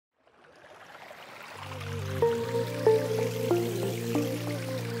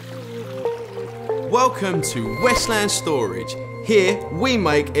Welcome to Westland Storage. Here we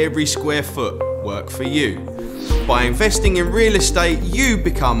make every square foot work for you. By investing in real estate, you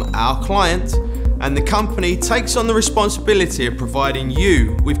become our client, and the company takes on the responsibility of providing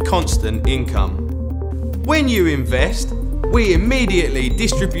you with constant income. When you invest, we immediately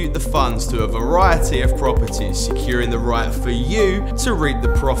distribute the funds to a variety of properties, securing the right for you to reap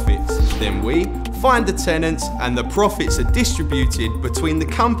the profits. Then we find the tenants and the profits are distributed between the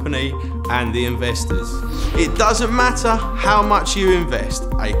company and the investors. It doesn't matter how much you invest,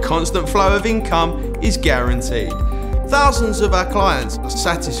 a constant flow of income is guaranteed. Thousands of our clients are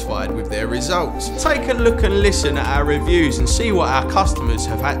satisfied with their results. Take a look and listen at our reviews and see what our customers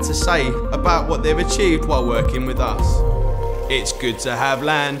have had to say about what they've achieved while working with us. It's good to have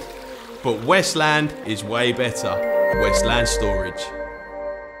land, but Westland is way better. Westland Storage.